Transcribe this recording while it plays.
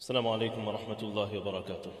Assalamu alaikum wa rahmatullahi wa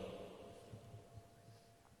barakatuh.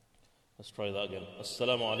 Let's try that again.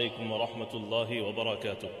 Assalamu alaikum wa rahmatullahi wa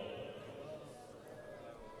barakatuh.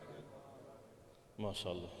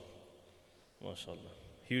 MashaAllah. MashaAllah.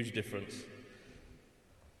 Huge difference.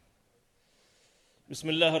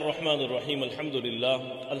 Bismillah ar-Rahman ar-Rahim. Alhamdulillah.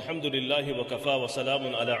 Alhamdulillahi wa kafa wa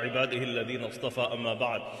salamun ala ibadihi alladhina astafa amma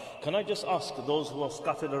ba'd. Can I just ask those who are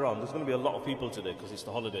scattered around, there's going to be a lot of people today because it's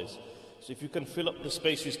the holidays. So if you can fill up the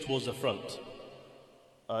spaces towards the front.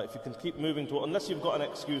 If you can keep moving to, unless you've got an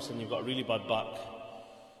excuse and you've got a really bad back,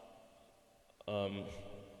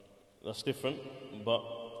 that's different. But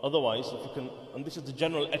otherwise, if you can, and this is the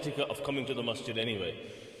general etiquette of coming to the masjid anyway.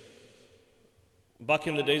 Back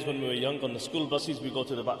in the days when we were young, on the school buses, we go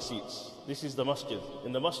to the back seats. This is the masjid.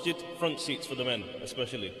 In the masjid, front seats for the men,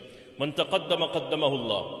 especially. Man taqaddama qaddamahu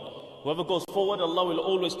Allah. Whoever goes forward, Allah will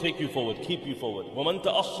always take you forward, keep you forward. وَمَن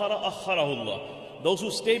تَأَخَّرَ أَخَّرَهُ اللَّهُ. Those who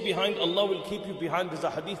stay behind, Allah will keep you behind. There's a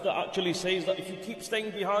hadith that actually says that if you keep staying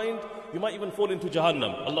behind, you might even fall into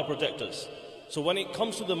Jahannam. Allah protect us. So when it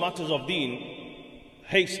comes to the matters of deen,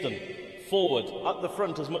 hasten forward at the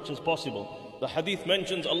front as much as possible. The hadith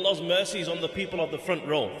mentions Allah's mercies on the people of the front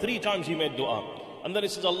row. 3 times he made dua. And then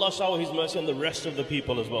it says Allah shower his mercy on the rest of the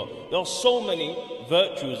people as well. There are so many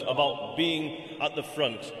virtues about being at the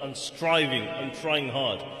front and striving and trying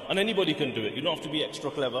hard. And anybody can do it. You don't have to be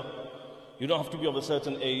extra clever. You don't have to be of a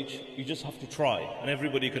certain age. You just have to try. And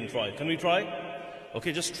everybody can try. Can we try?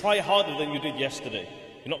 Okay, just try harder than you did yesterday.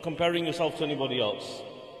 You're not comparing yourself to anybody else.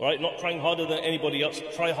 Right? Not trying harder than anybody else.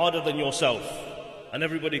 Try harder than yourself. And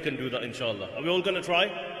everybody can do that, inshallah. Are we all going to try?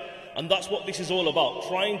 And that's what this is all about.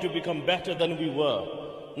 Trying to become better than we were.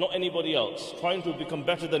 Not anybody else. Trying to become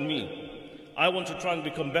better than me. I want to try and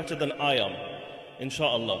become better than I am.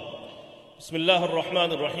 Insha'Allah. Bismillah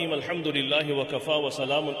ar-Rahman ar-Rahim. Alhamdulillahi wa kafa wa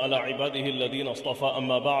salamun ala ibadihi alladhina astafa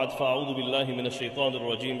amma ba'd. Fa'udhu billahi min ash-shaytan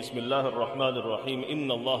ar-rajim. Bismillah ar-Rahman ar-Rahim.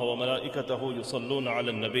 Inna Allah wa malaikatahu yusalluna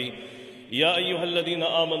ala al-nabi. يا أيها الذين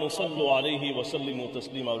آمنوا صلوا عليه وسلموا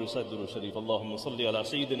تسليما. رسالة الشريف. اللهم صل على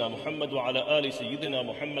سيدنا محمد وعلى آل سيدنا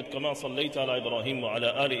محمد كما صليت على إبراهيم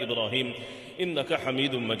وعلى آل إبراهيم إنك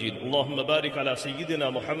حميد مجيد. اللهم بارك على سيدنا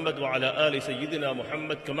محمد وعلى آل سيدنا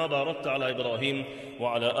محمد كما باركت على إبراهيم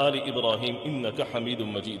وعلى آل إبراهيم إنك حميد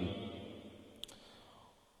مجيد.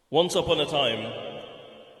 Once upon a time,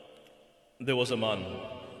 there was a man.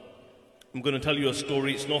 I'm going to tell you a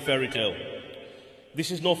story. It's no fairy tale. This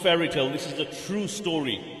is no fairy tale, this is a true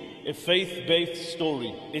story, a faith-based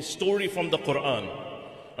story, a story from the Quran.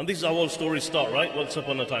 And this is how all stories start, right? Once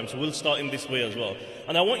upon a time. So we'll start in this way as well.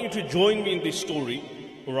 And I want you to join me in this story,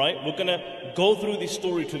 right? We're going to go through this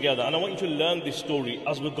story together. And I want you to learn this story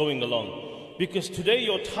as we're going along. Because today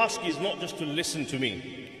your task is not just to listen to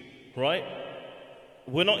me, right?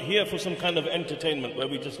 We're not here for some kind of entertainment where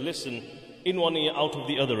we just listen in one ear, out of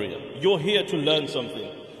the other ear. You're here to learn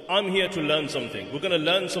something. I'm here to learn something. We're going to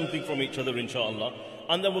learn something from each other, inshallah.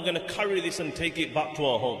 And then we're going to carry this and take it back to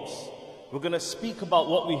our homes. We're going to speak about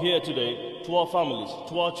what we hear today to our families,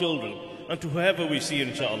 to our children, and to whoever we see,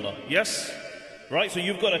 inshallah. Yes? Right? So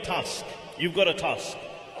you've got a task. You've got a task.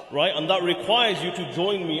 Right? And that requires you to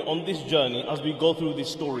join me on this journey as we go through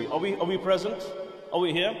this story. Are we present? Are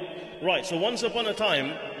we here? Right. So once upon a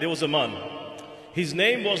time, there was a man. His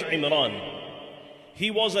name was Imran.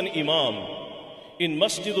 He was an imam in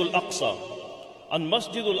Masjid al-Aqsa. And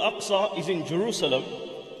Masjid al-Aqsa is in Jerusalem,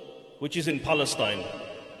 which is in Palestine.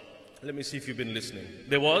 Let me see if you've been listening.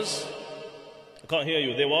 I can't hear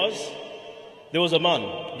you. There was a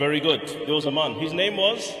man. Very good. There was a man. His name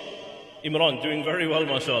was Imran. Doing very well,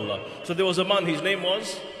 mashallah. So there was a man. His name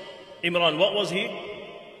was Imran. What was he?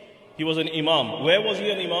 He was an imam. Where was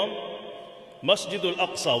he an imam? Masjid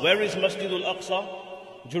al-Aqsa. Where is Masjid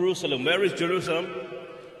al-Aqsa? Jerusalem. Where is Jerusalem?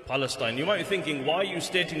 Palestine. You might be thinking, why are you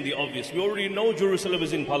stating the obvious? We already know Jerusalem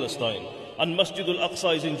is in Palestine and Masjid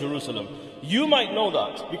al-Aqsa is in Jerusalem. You might know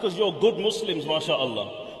that because you're good Muslims,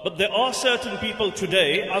 mashallah. But there are certain people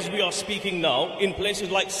today, as we are speaking now, in places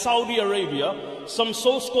like Saudi Arabia, some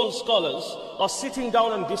so-called scholars are sitting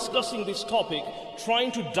down and discussing this topic,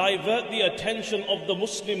 trying to divert the attention of the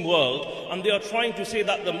Muslim world, and they are trying to say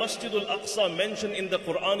that the Masjid al-Aqsa mentioned in the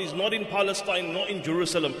Quran is not in Palestine, not in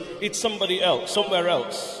Jerusalem, it's somebody else, somewhere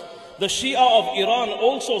else. The Shia of Iran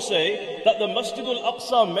also say that the Masjid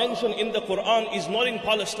al-Aqsa mentioned in the Quran is not in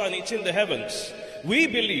Palestine, it's in the heavens. We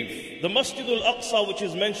believe the Masjid al-Aqsa which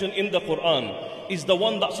is mentioned in the Quran is the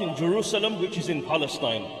one that's in Jerusalem, which is in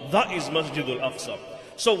Palestine. That is Masjid al-Aqsa.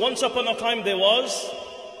 So once upon a time there was,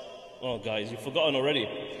 oh guys, you've forgotten already.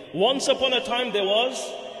 Once upon a time there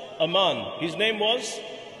was a man. His name was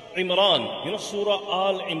Imran. You know Surah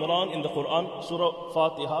Al-Imran in the Quran, Surah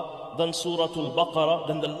Fatiha, then Surah Al-Baqarah,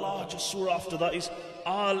 then the largest surah after that is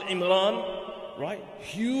Al-Imran, right?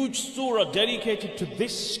 Huge surah dedicated to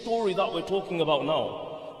this story that we're talking about now.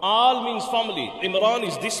 Al means family. Imran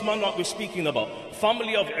is this man that we're speaking about.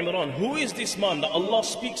 Family of Imran. Who is this man that Allah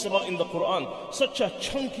speaks about in the Quran? Such a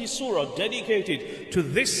chunky surah dedicated to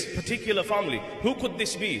this particular family. Who could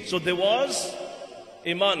this be? So there was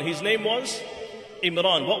a man. His name was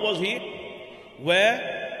Imran. What was he?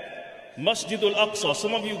 Where? Masjid al-Aqsa.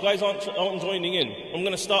 Some of you guys aren't joining in. I'm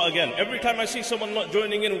going to start again. Every time I see someone not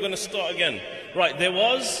joining in, we're going to start again. Right, there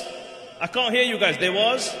was, I can't hear you guys. There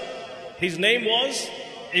was, his name was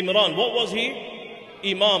Imran. What was he?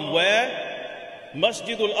 Imam. Where?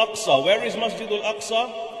 Masjid al-Aqsa. Where is Masjid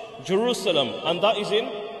al-Aqsa? Jerusalem. And that is in?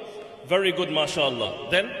 Very good, mashallah.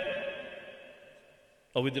 Then?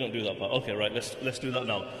 Oh, we didn't do that part. Okay, right, let's do that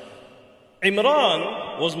now.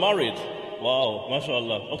 Imran was married. Wow,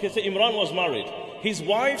 mashallah. Okay, so Imran was married. His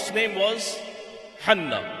wife's name was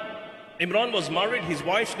Hannah. Imran was married. His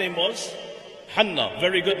wife's name was Hannah.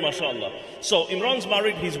 Very good, mashallah. So Imran's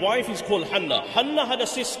married. His wife is called Hannah. Hannah had a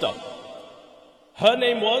sister. Her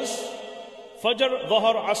name was Fajr,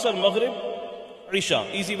 Dhahar, Asr, Maghrib, Isha.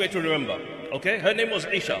 Easy way to remember. Okay, her name was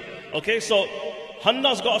Isha. Okay, so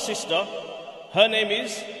Hannah's got a sister. Her name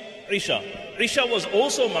is Isha. Isha was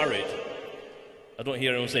also married. I don't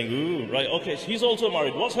hear him saying, ooh, right, okay, he's also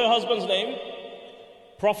married. What's her husband's name?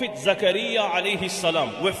 Prophet Zakaria alayhi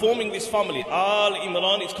salam. We're forming this family.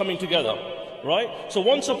 Al-Imran is coming together, right? So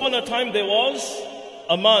once upon a time there was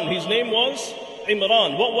a man. His name was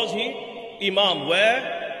Imran. What was he? Imam.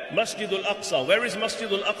 Where? Masjid al-Aqsa. Where is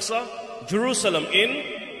Masjid al-Aqsa? Jerusalem,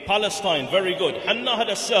 in Palestine. Very good. Hannah had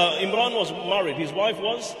a son. Imran was married. His wife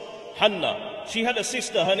was Hannah. She had a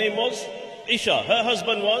sister. Her name was Isha. Her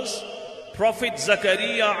husband was Prophet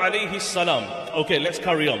Zakaria alayhi salam. Okay, let's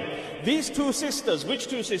carry on. These two sisters, which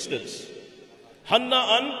two sisters? Hannah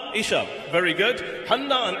and Isha. Very good.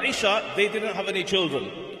 Hannah and Isha, they didn't have any children.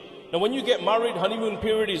 Now when you get married, honeymoon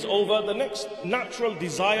period is over. The next natural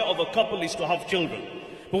desire of a couple is to have children.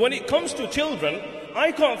 But when it comes to children,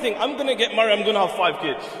 I can't think, I'm going to get married, I'm going to have 5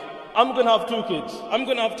 kids. I'm going to have 2 kids. I'm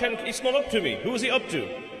going to have 10 kids. It's not up to me. Who is it up to?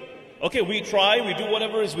 Okay, we try, we do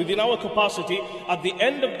whatever is within our capacity. At the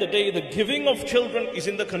end of the day, the giving of children is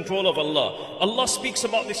in the control of Allah. Allah speaks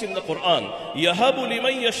about this in the Quran. يَهَبُ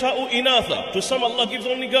لِمَنْ يَشَاءُ إِنَاثًا. To some, Allah gives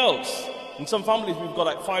only girls. In some families, we've got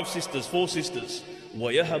like 5 sisters, 4 sisters.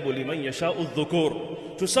 وَيَهَبُ لِمَنْ يَشَاءُ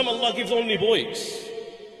الذُّكُورِ. To some, Allah gives only boys.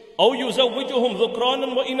 أَوْ يُزَوِّجُهُمْ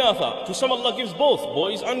ذُكْرَانًا وَإِنَاثًا. To some, Allah gives both,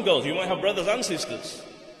 boys and girls. You might have brothers and sisters.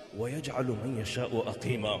 وَيَجْعَلُ مَنْ يَشَاءُ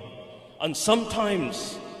أَقِيمًا. And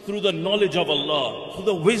sometimes, through the knowledge of Allah, through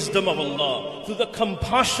the wisdom of Allah, through the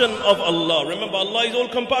compassion of Allah. Remember, Allah is all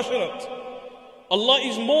compassionate. Allah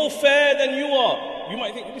is more fair than you are. You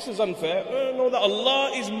might think, this is unfair. No, that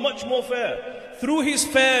Allah is much more fair. Through His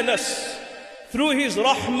fairness, through His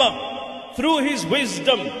rahmah, through His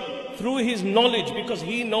wisdom, through His knowledge, because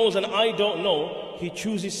He knows and I don't know, He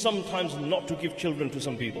chooses sometimes not to give children to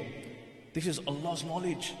some people. This is Allah's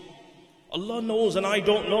knowledge. Allah knows and I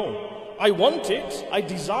don't know. I want it, I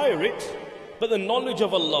desire it, but the knowledge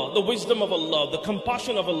of Allah, the wisdom of Allah, the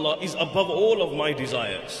compassion of Allah is above all of my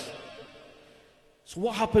desires. So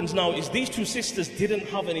what happens now is these two sisters didn't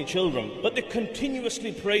have any children, but they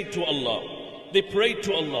continuously prayed to Allah. They prayed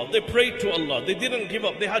to Allah, they prayed to Allah, they didn't give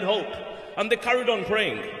up, they had hope, and they carried on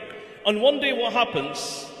praying. And one day what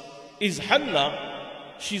happens is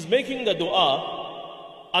Hannah, she's making the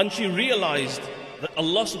dua, and she realized that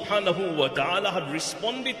Allah subhanahu wa ta'ala had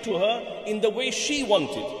responded to her in the way she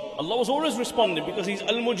wanted. Allah was always responding because He's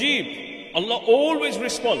Al-Mujib. Allah always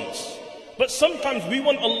responds. But sometimes we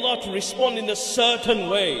want Allah to respond in a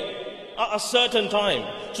certain way, at a certain time.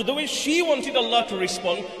 So the way she wanted Allah to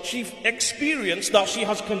respond, she experienced that she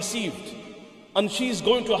has conceived. And she's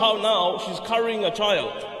going to have now, she's carrying a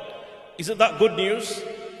child. Isn't that good news?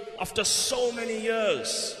 After so many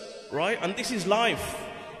years, right? And this is life.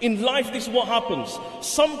 In life, this is what happens.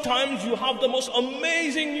 Sometimes you have the most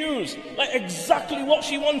amazing news, like exactly what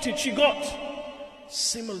she wanted, she got.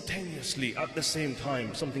 Simultaneously, at the same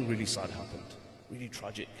time, something really sad happened, really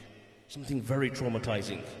tragic, something very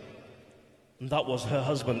traumatizing. And that was her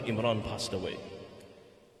husband Imran passed away.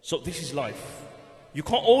 So this is life. You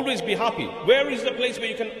can't always be happy. Where is the place where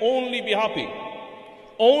you can only be happy?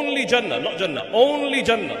 Only Jannah, not Jannah, only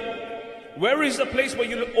Jannah. Where is the place where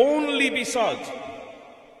you'll only be sad?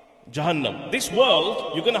 Jahannam. This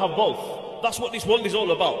world, you're going to have both. That's what this world is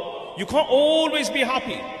all about. You can't always be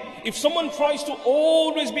happy. If someone tries to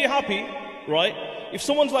always be happy, right, If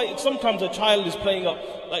someone's like, sometimes a child is playing up,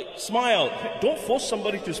 like, smile. Don't force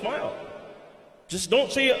somebody to smile. Just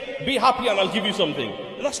don't say, be happy and I'll give you something.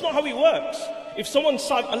 That's not how it works. If someone's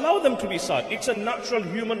sad, allow them to be sad. It's a natural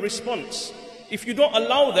human response. If you don't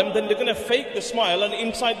allow them, then they're going to fake the smile and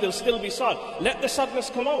inside they'll still be sad. Let the sadness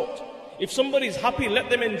come out. If somebody's happy, let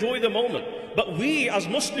them enjoy the moment. But we as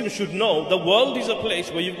Muslims should know the world is a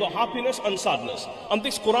place where you've got happiness and sadness. And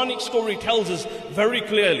this Quranic story tells us very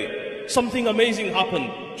clearly, something amazing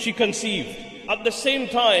happened. She conceived. At the same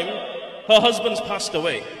time, her husband's passed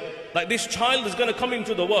away. Like, this child is going to come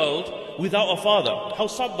into the world without a father. How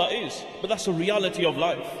sad that is. But that's the reality of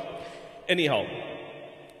life. Anyhow,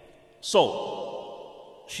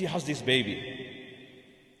 so she has this baby.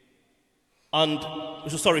 And,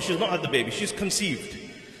 sorry, she's not had the baby, she's conceived.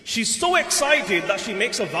 She's so excited that she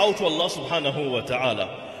makes a vow to Allah subhanahu wa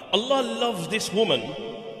ta'ala. Allah loves this woman,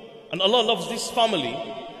 and Allah loves this family,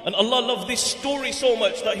 and Allah loves this story so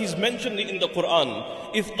much that He's mentioned it in the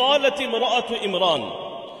Quran. إِذْ قَالَتِ امْرَأَةُ إِمْرَانَ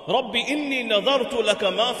رَبِّ إِنِّي نَظَرْتُ لَكَ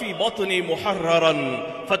مَا فِي بَطْنِي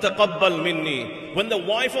مُحَرَّرًا فَتَقَبَّلْ مِنِّي. When the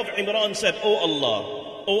wife of Imran said, Oh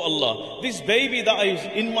Allah, this baby that is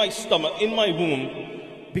in my stomach, in my womb,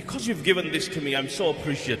 because you've given this to me, I'm so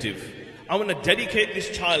appreciative. I want to dedicate this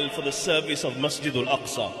child for the service of Masjid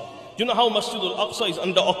al-Aqsa. Do you know how Masjid al-Aqsa is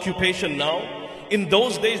under occupation now? In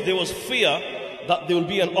those days, there was fear that there will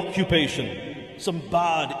be an occupation. Some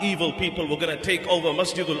bad, evil people were going to take over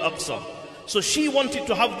Masjid al-Aqsa. So she wanted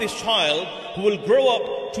to have this child who will grow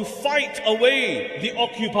up to fight away the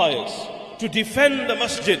occupiers, to defend the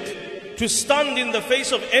masjid, to stand in the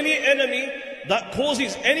face of any enemy that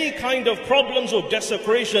causes any kind of problems or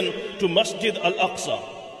desecration to Masjid al-Aqsa.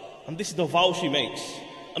 And this is the vow she makes.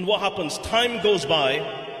 And what happens? Time goes by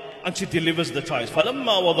and she delivers the child. فَلَمَّا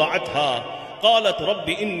وَضَعَتْهَا قَالَتْ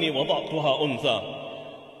رَبِّ إِنِّي وَضَعْتُهَا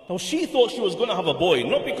أُنْثَى. Now she thought she was going to have a boy,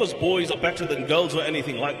 not because boys are better than girls or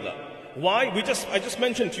anything like that. Why? I just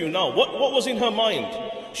mentioned to you now. What was in her mind?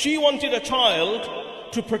 She wanted a child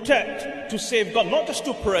to protect, to safeguard, not just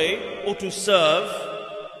to pray or to serve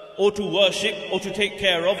or to worship or to take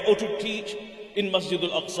care of or to teach in Masjid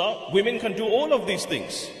al-Aqsa. Women can do all of these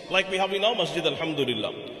things like we have in our masjid,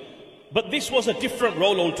 alhamdulillah. But this was a different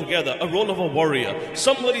role altogether, a role of a warrior,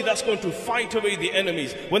 somebody that's going to fight away the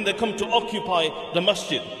enemies when they come to occupy the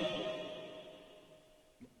masjid.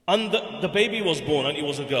 And the baby was born and it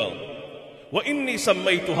was a girl. وَإِنِّي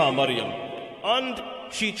سَمَّيْتُهَا مَرْيَمْ. And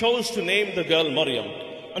she chose to name the girl Maryam.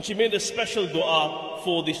 And she made a special dua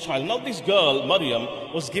for this child. Now this girl,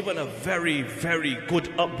 Maryam, was given a very, very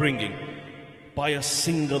good upbringing by a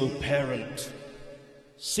single parent.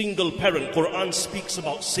 Single parent. Quran speaks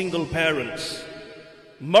about single parents.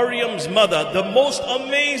 Maryam's mother, the most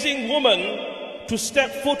amazing woman to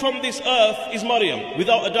step foot on this earth is Maryam,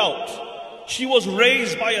 without a doubt. She was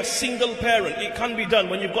raised by a single parent. It can be done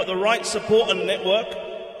when you've got the right support and network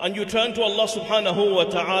and you turn to Allah subhanahu wa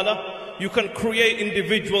ta'ala. You can create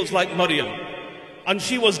individuals like Maryam. And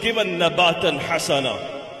she was given nabatan hasana,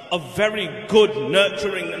 a very good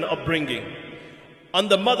nurturing and upbringing. And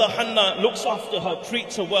the mother Hannah looks after her,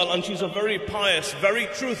 treats her well, and she's a very pious, very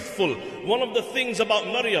truthful. One of the things about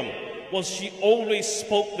Maryam was she always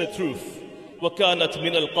spoke the truth. وَكَانَتْ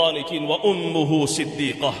مِنَ الْقَانِتِينَ وَأُمُّهُ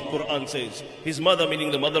صِدِّيقَةٌ. Quran says, his mother,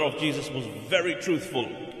 meaning the mother of Jesus, was very truthful.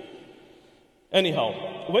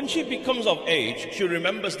 Anyhow, when she becomes of age, she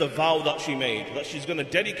remembers the vow that she made, that she's going to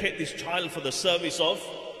dedicate this child for the service of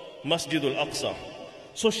Masjid al-Aqsa.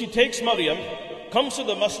 So she takes Maryam, comes to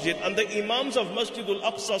the masjid, and the imams of Masjid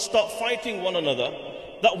al-Aqsa start fighting one another,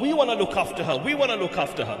 that we want to look after her, we want to look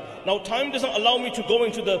after her. Now time doesn't allow me to go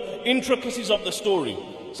into the intricacies of the story.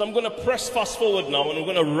 So I'm going to press fast forward now and I'm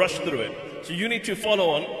going to rush through it. So you need to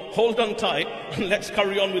follow on, hold on tight, and let's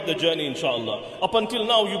carry on with the journey, inshallah. Up until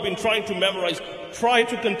now, you've been trying to memorize. Try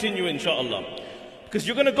to continue, inshallah. Because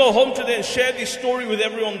you're going to go home today and share this story with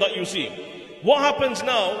everyone that you see. What happens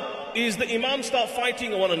now is the imams start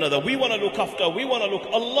fighting one another. We want to look after, we want to look.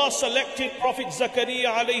 Allah selected Prophet Zakaria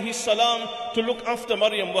alayhi salam to look after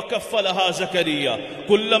Maryam. وَكَفَّلَهَا زَكَرِيَّا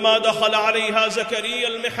كُلَّمَا دَخَلَ عَلَيْهَا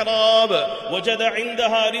زَكَرِيَّا الْمِحْرَابَ وَجَدَ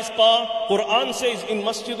عِنْدَهَا رِزْقًا. Quran says in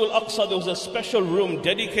Masjid al-Aqsa there was a special room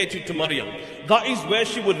dedicated to Maryam. That is where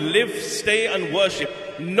she would live, stay and worship.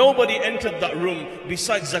 Nobody entered that room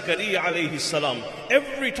besides Zakaria alayhi salam.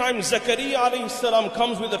 Every time Zakaria alayhi salam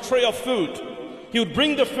comes with a tray of food, he would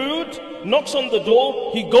bring the food, knocks on the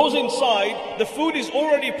door, he goes inside, the food is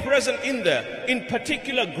already present in there, in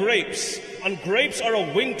particular grapes. And grapes are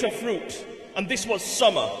a winter fruit. And this was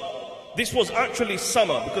summer. This was actually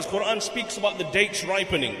summer, because Quran speaks about the dates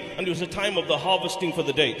ripening, and it was a time of the harvesting for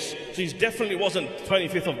the dates. So it definitely wasn't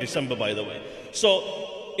 25th of December, by the way. So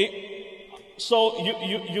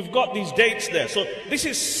you've got these dates there. So this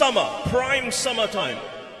is summer, prime summertime,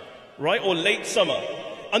 right? Or late summer.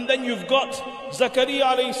 And then you've got Zakaria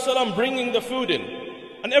alayhi salam bringing the food in.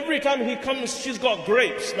 And every time he comes, she's got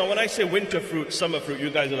grapes. Now when I say winter fruit, summer fruit, you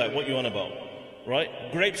guys are like, what you on about? Right?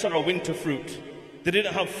 Grapes are a winter fruit. They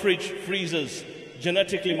didn't have freezers,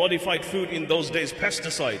 genetically modified food in those days,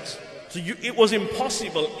 pesticides. So it was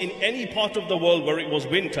impossible in any part of the world where it was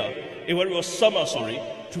winter, where it was summer,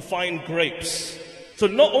 to find grapes. So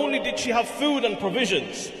not only did she have food and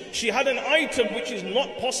provisions, she had an item which is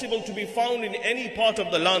not possible to be found in any part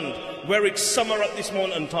of the land where it's summer at this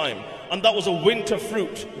moment in time. And that was a winter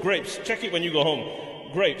fruit, grapes. Check it when you go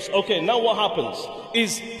home. Grapes. Okay, now what happens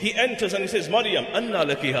is he enters and he says, Maryam, anna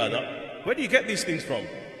laki hada? Where do you get these things from?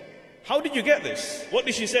 How did you get this? What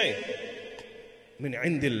did she say? Min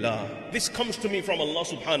indillah. This comes to me from Allah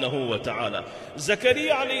subhanahu wa ta'ala.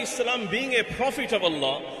 Zakaria alayhi salam, being a prophet of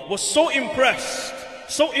Allah, was so impressed,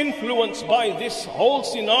 so influenced by this whole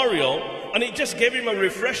scenario, and it just gave him a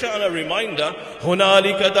refresher and a reminder.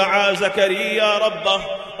 هُنَالِكَ دَعَا زَكَرِيَّا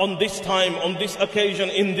رَبَّهُ. On this time, on this occasion,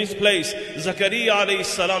 in this place, Zakaria alayhi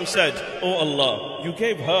salam said, Oh Allah, you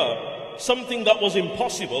gave her something that was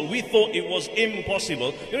impossible. We thought it was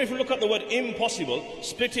impossible. You know, if you look at the word impossible,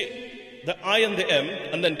 split it, the I and the M,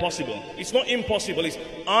 and then possible. It's not impossible, it's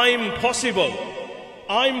I'm possible.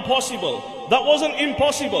 I'm possible. That wasn't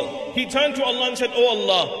impossible. He turned to Allah and said, Oh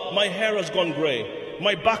Allah, my hair has gone grey.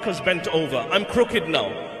 My back has bent over. I'm crooked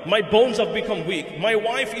now. My bones have become weak. My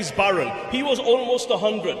wife is barren. He was almost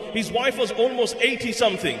 100. His wife was almost 80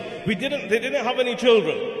 something. They didn't have any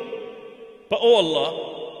children. But oh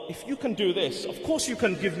Allah, if you can do this, of course you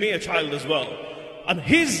can give me a child as well. And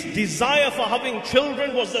his desire for having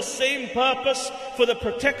children was the same purpose for the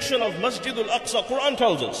protection of Masjid al-Aqsa. Quran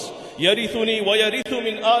tells us, يَرِثُنِي وَيَرِثُ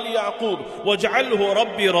مِنْ آلِ يَعْقُوبَ وَاجْعَلْهُ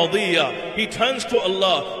رَبِّي رَضِيًّا. He turns to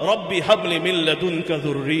Allah, رَبِّ هَبْ لِي مِن لَدُنْكَ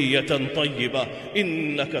ذُرِّيَّةً طَيِّبَةً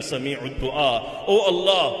إِنَّكَ سَمِيعُ الدُّعَاء. Oh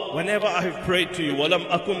Allah, whenever I have prayed to you, وَلَمْ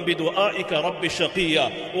أَكُمْ بِدُعَائِكَ رَبِّ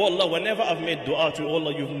شَقِيًّا. Oh Allah, whenever I've made dua to you, oh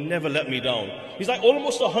Allah, you've never let me down. He's like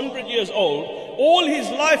almost 100 years old. All his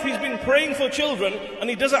life he's been praying for children, and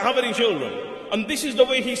he doesn't have any children. And this is the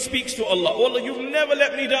way he speaks to Allah. Oh Allah, you've never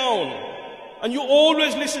let me down. And you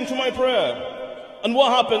always listen to my prayer. And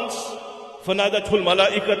what happens? فَنَادَتْهُ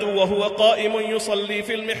الْمَلَائِكَةُ وَهُوَ قَائِمٌ يُصَلِّي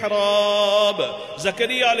فِي الْمِحْرَابِ.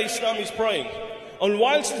 Zakaria alayhi salam is praying. And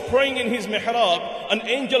whilst he's praying in his mihrab, an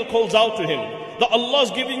angel calls out to him that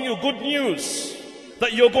Allah's giving you good news,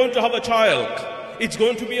 that you're going to have a child. It's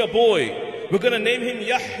going to be a boy. We're going to name him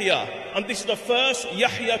Yahya. And this is the first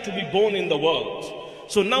Yahya to be born in the world.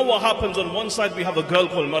 So now what happens? On one side we have a girl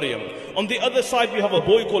called Maryam. On the other side we have a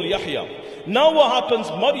boy called Yahya. Now what happens?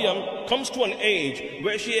 Maryam comes to an age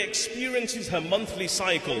where she experiences her monthly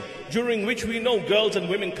cycle, during which we know girls and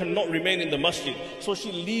women cannot remain in the masjid. So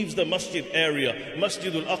she leaves the masjid area,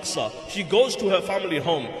 Masjid al-Aqsa. She goes to her family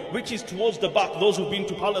home, which is towards the back. Those who've been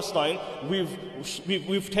to Palestine,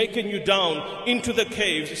 we've taken you down into the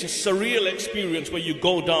caves. It's a surreal experience where you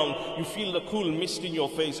go down, you feel the cool mist in your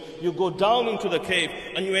face. You go down into the cave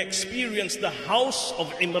and you experience the house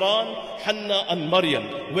of Imran, Hannah and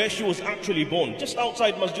Maryam, where she was actually born, just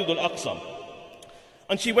outside Masjid al-Aqsa.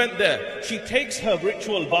 And she went there. She takes her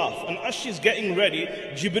ritual bath, and as she's getting ready,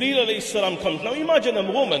 Jibreel alayhi salam comes. Now imagine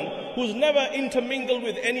a woman who's never intermingled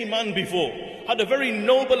with any man before, had a very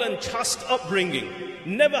noble and chaste upbringing,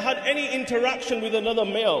 never had any interaction with another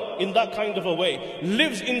male in that kind of a way,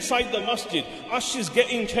 lives inside the masjid. As she's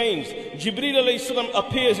getting changed, Jibreel alayhi salam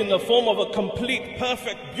appears in the form of a complete,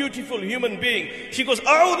 perfect, beautiful human being. She goes,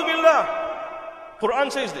 A'udhu billah.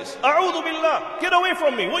 Quran says this, A'udhu billah, get away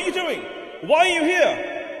from me, what are you doing? Why are you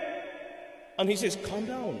here? And he says, calm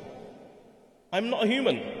down. I'm not a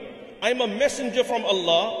human. I'm a messenger from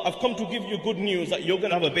Allah. I've come to give you good news that you're going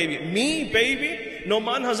to have a baby. Me, baby? No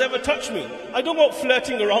man has ever touched me. I don't go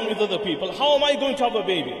flirting around with other people. How am I going to have a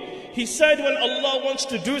baby? He said when Allah wants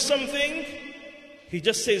to do something, He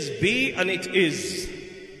just says, be and it is.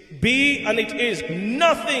 Be and it is.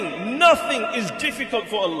 Nothing is difficult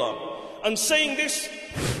for Allah. And saying this,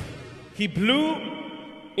 He blew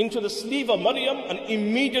into the sleeve of Maryam, and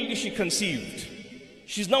immediately she conceived.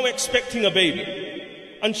 She's now expecting a baby.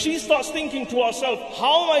 And she starts thinking to herself,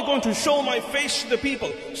 how am I going to show my face to the people?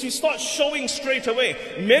 She starts showing straight away.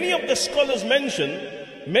 Many of the scholars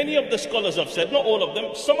have said, not all of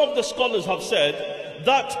them, some of the scholars have said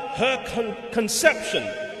that her conception,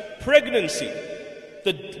 pregnancy,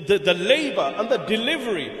 the labor and the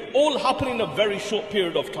delivery all happened in a very short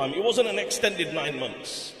period of time. It wasn't an extended 9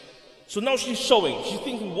 months. So now she's showing, she's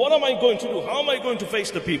thinking, what am I going to do? How am I going to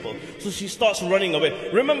face the people? So she starts running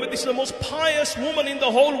away. Remember, this is the most pious woman in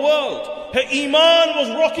the whole world. Her iman was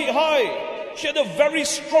rocket high. She had a very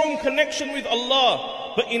strong connection with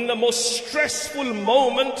Allah. But in the most stressful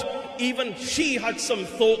moment, even she had some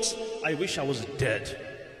thoughts, I wish I was dead.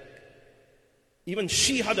 Even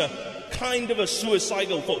she had a kind of a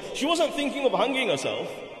suicidal thought. She wasn't thinking of hanging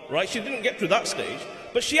herself, right? She didn't get to that stage.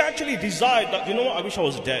 But she actually desired that, you know what, I wish I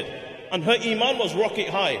was dead. And her iman was rocket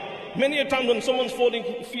high. Many a time when someone's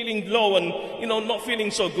feeling low and, not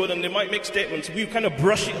feeling so good, and they might make statements, we kind of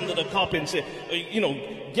brush it under the carpet and say,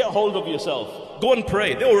 get hold of yourself. Go and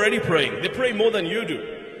pray. They're already praying. They pray more than you do.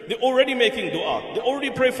 They're already making dua. They already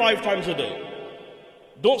pray 5 times a day.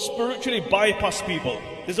 Don't spiritually bypass people.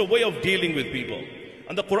 There's a way of dealing with people.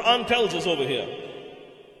 And the Quran tells us over here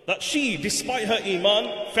that she, despite her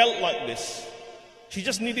iman, felt like this. She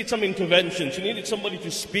just needed some intervention. She needed somebody to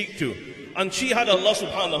speak to. And she had Allah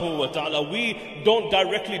subhanahu wa ta'ala. We don't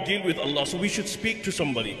directly deal with Allah, so we should speak to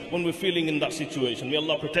somebody when we're feeling in that situation. May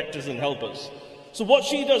Allah protect us and help us. So what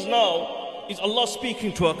she does now is Allah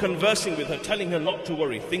speaking to her, conversing with her, telling her not to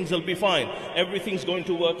worry. Things will be fine. Everything's going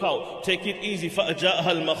to work out. Take it easy. فَأَجَاءَهَا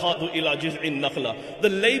الْمَخَاضُ إِلَى جِذْعِ النَّخْلَةِ. The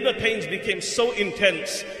labor pains became so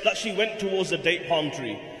intense that she went towards the date palm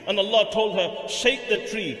tree. And Allah told her, shake the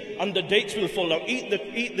tree and the dates will fall out. Eat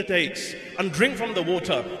the dates and drink from the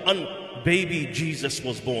water. And baby Jesus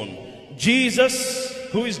was born. Jesus,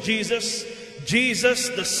 who is Jesus? Jesus,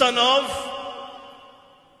 the son of...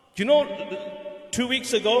 Do you know, 2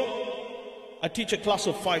 weeks ago, I teach a class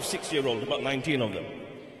of 5-6-year-olds, about 19 of them.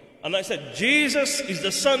 And I said, Jesus is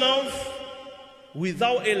the son of...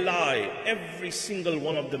 Without a lie, every single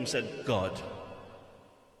one of them said, God.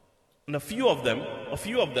 And a few of them,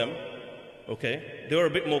 okay, they were a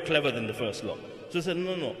bit more clever than the first lot. So they said,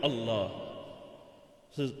 no, Allah.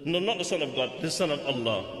 So, no, not the son of God, the son of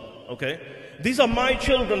Allah. Okay? These are my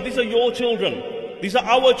children, these are your children, these are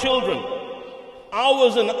our children.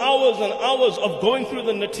 Hours and hours and hours of going through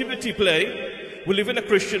the nativity play. We live in a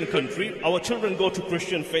Christian country. Our children go to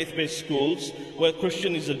Christian faith-based schools where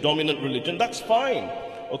Christian is the dominant religion. That's fine.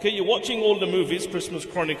 Okay, you're watching all the movies, Christmas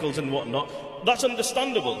Chronicles and whatnot. That's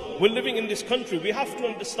understandable. We're living in this country. We have to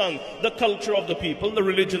understand the culture of the people, the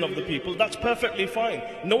religion of the people. That's perfectly fine.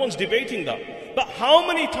 No one's debating that. But how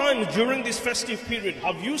many times during this festive period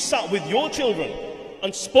have you sat with your children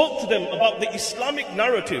and spoke to them about the Islamic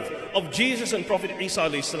narrative of Jesus and Prophet Isa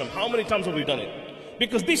alayhi salam? How many times have we done it?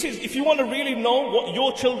 Because this is, if you want to really know what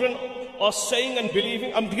your children are saying and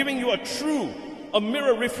believing, I'm giving you a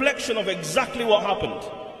mirror reflection of exactly what happened.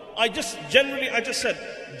 I just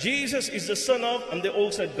said, Jesus is the son of, and they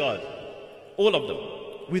all said God. All of them.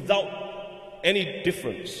 Without any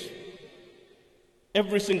difference.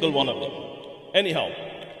 Every single one of them. Anyhow,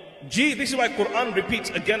 this is why Quran repeats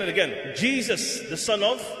again and again. Jesus, the son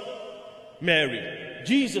of Mary.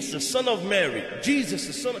 Jesus, the son of Mary. Jesus,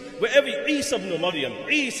 the son of... Wherever, Isa ibn Maryam,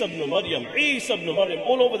 Isa ibn Maryam, Isa ibn Maryam,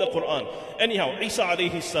 all over the Quran. Anyhow, Isa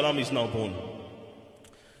alayhi salam is now born.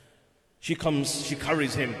 She comes, she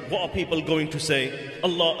carries him. What are people going to say?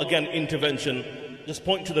 Allah, again, intervention. Just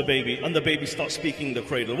point to the baby, and the baby starts speaking in the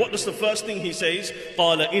cradle. What does the first thing he says?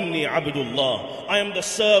 قَالَ إِنِّي عَبْدُ اللَّهِ. I am the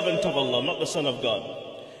servant of Allah, not the son of God.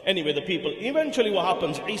 Anyway, the people, eventually what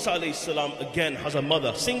happens? Isa alayhi salam again has a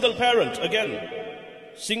mother. Single parent, again.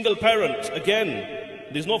 Single parent, again.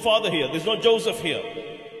 There's no father here. There's no Joseph here.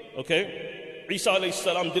 Okay? Isa alayhi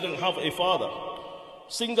salam didn't have a father.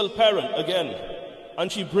 Single parent, again. And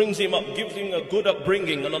she brings him up, gives him a good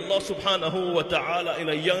upbringing. And Allah subhanahu wa ta'ala in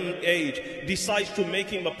a young age decides to make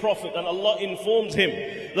him a prophet. And Allah informs him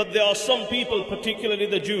that there are some people, particularly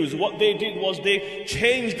the Jews, what they did was they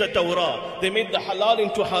changed the Torah. They made the halal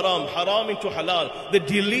into haram, haram into halal. They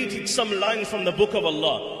deleted some lines from the book of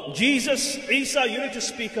Allah. Jesus, Isa, you need to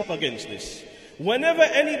speak up against this. Whenever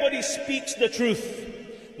anybody speaks the truth,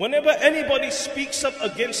 whenever anybody speaks up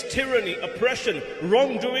against tyranny, oppression,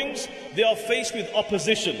 wrongdoings, they are faced with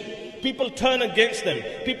opposition. People turn against them.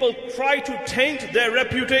 People try to taint their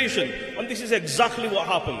reputation. And this is exactly what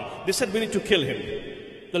happened. They said, we need to kill him.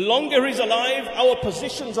 The longer he's alive, our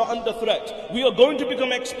positions are under threat. We are going to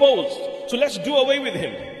become exposed. So let's do away with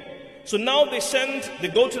him. So now they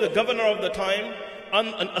go to the governor of the time, and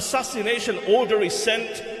an assassination order is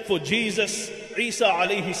sent for Jesus, Isa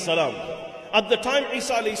alayhi salam. At the time,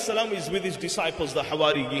 Isa alayhi salam is with his disciples, the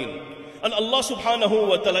Hawariyin. And Allah subhanahu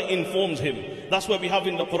wa ta'ala informs him. That's why we have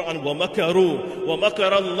in the Quran, وَمَكَرُوا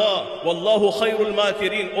وَمَكَرَ اللَّهُ وَاللَّهُ خَيْرُ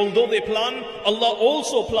الْمَاكِرِينَ. Although they plan, Allah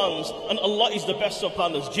also plans, and Allah is the best of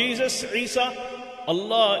planners. Jesus, Isa,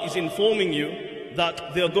 Allah is informing you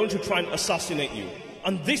that they are going to try and assassinate you.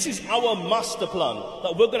 And this is our master plan,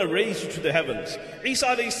 that we're going to raise you to the heavens. Isa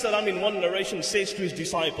alayhi salam in one narration says to his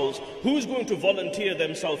disciples, who's going to volunteer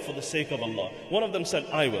themselves for the sake of Allah? One of them said,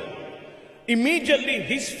 I will. Immediately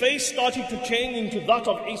his face started to change into that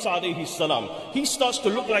of Isa alayhi salam. He starts to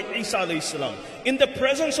look like Isa alayhi salam. In the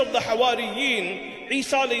presence of the Hawariyeen,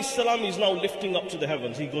 Isa alayhi salam is now lifting up to the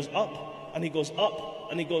heavens. He goes up, and he goes up,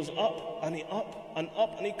 and he goes up, and he up,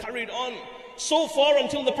 and he carried on. So far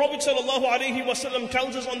until the Prophet ﷺ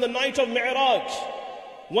tells us on the night of Mi'raj,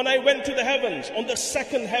 when I went to the heavens, on the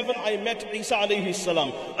second heaven I met Isa alayhi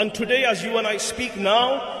salam. And today as you and I speak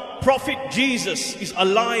now, Prophet Jesus is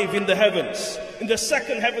alive in the heavens. In the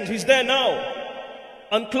second heavens, he's there now.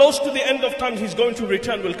 And close to the end of time, he's going to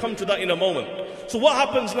return. We'll come to that in a moment. So what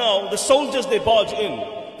happens now? The soldiers, they barge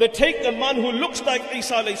in. They take the man who looks like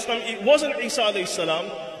Isa alayhi salam. It wasn't Isa alayhi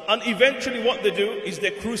salam. And eventually what they do is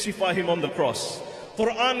they crucify him on the cross.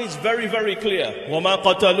 Quran is very, very clear. وَمَا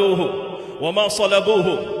قَتَلُوهُ وَمَا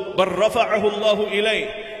صَلَبُوهُ بَلْ رَفَعَهُ اللَّهُ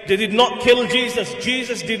إِلَيْهِ. They did not kill Jesus.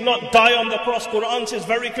 Jesus did not die on the cross. Quran says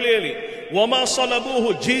very clearly, وَمَا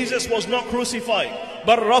صَلَبُوهُ. Jesus was not crucified.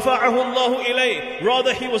 بَلْ رَفَعَهُ اللَّهُ إِلَيْهِ.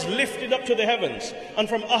 Rather, he was lifted up to the heavens. And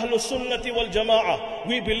from Ahlul Sunnati wal Jama'ah,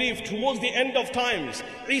 we believe towards the end of times,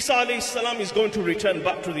 Isa alayhi salam is going to return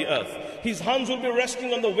back to the earth. His hands will be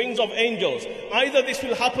resting on the wings of angels. Either this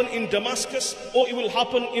will happen in Damascus or it will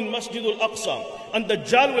happen in Masjid al-Aqsa. And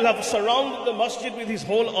Dajjal will have surrounded the masjid with his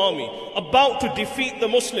whole army, about to defeat the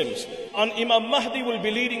Muslims. And Imam Mahdi will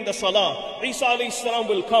be leading the salah. Isa alayhi salam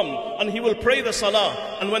will come and he will pray the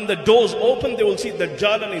salah. And when the doors open, they will see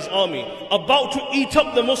Dajjal and his army about to eat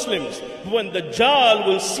up the Muslims. When Dajjal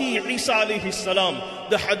will see Isa alayhi salam,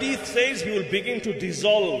 the hadith says he will begin to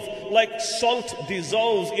dissolve like salt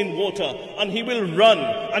dissolves in water, and he will run,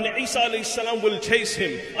 and Isa alayhi salam will chase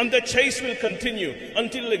him, and the chase will continue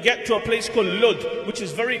until they get to a place called Lud, which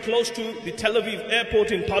is very close to the Tel Aviv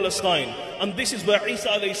airport in Palestine. And this is where Isa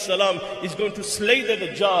alayhi salam is going to slay the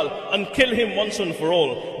Dajjal and kill him once and for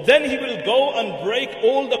all. Then he will go and break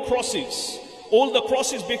all the crosses. All the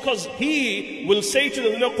crosses, because he will say to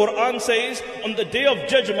them, the Quran says, on the day of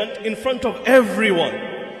judgment, in front of everyone,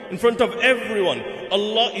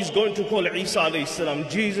 Allah is going to call Isa alayhi salam.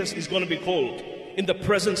 Jesus is going to be called in the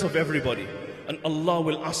presence of everybody. And Allah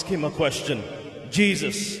will ask him a question.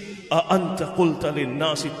 Jesus, أَأَنْتَ قُلْتَ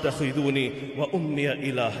لِلنَّاسِ اتَّخِذُونِي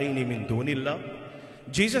وَأُمِّيَ إِلَهَيْنِ مِن دُونِ اللَّهِ.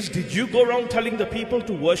 Jesus, did you go around telling the people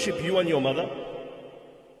to worship you and your mother?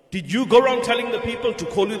 Did you go around telling the people to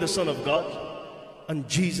call you the Son of God? And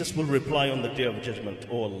Jesus will reply on the day of judgment,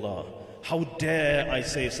 oh Allah, how dare I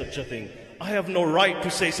say such a thing? I have no right to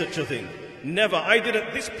say such a thing. Never, I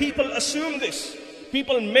didn't. These people assume this.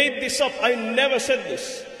 People made this up. I never said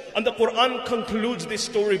this. And the Quran concludes this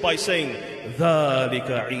story by saying, ذَلِكَ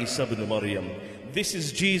عِيسَى بْنُ مَرْيَمَ. This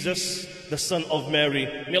is Jesus, the son of Mary.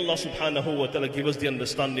 May Allah subhanahu wa ta'ala give us the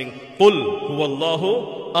understanding. قُلْ هُوَ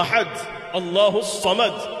اللَّهُ أَحَدٌ Allahu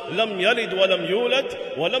Samad, lam yalid wa lam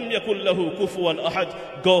yulad wa lam yakul lahu kufuwan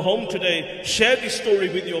ahad. Go home today, share this story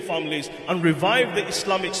with your families and revive the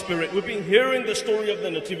Islamic spirit. We've been hearing the story of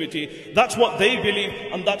the Nativity. That's what they believe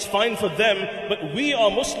and that's fine for them. But we are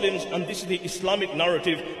Muslims and this is the Islamic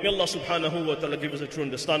narrative. May Allah subhanahu wa ta'ala give us a true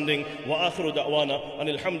understanding. Wa akhiru da'wana and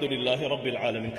alhamdulillahi rabbil alamin.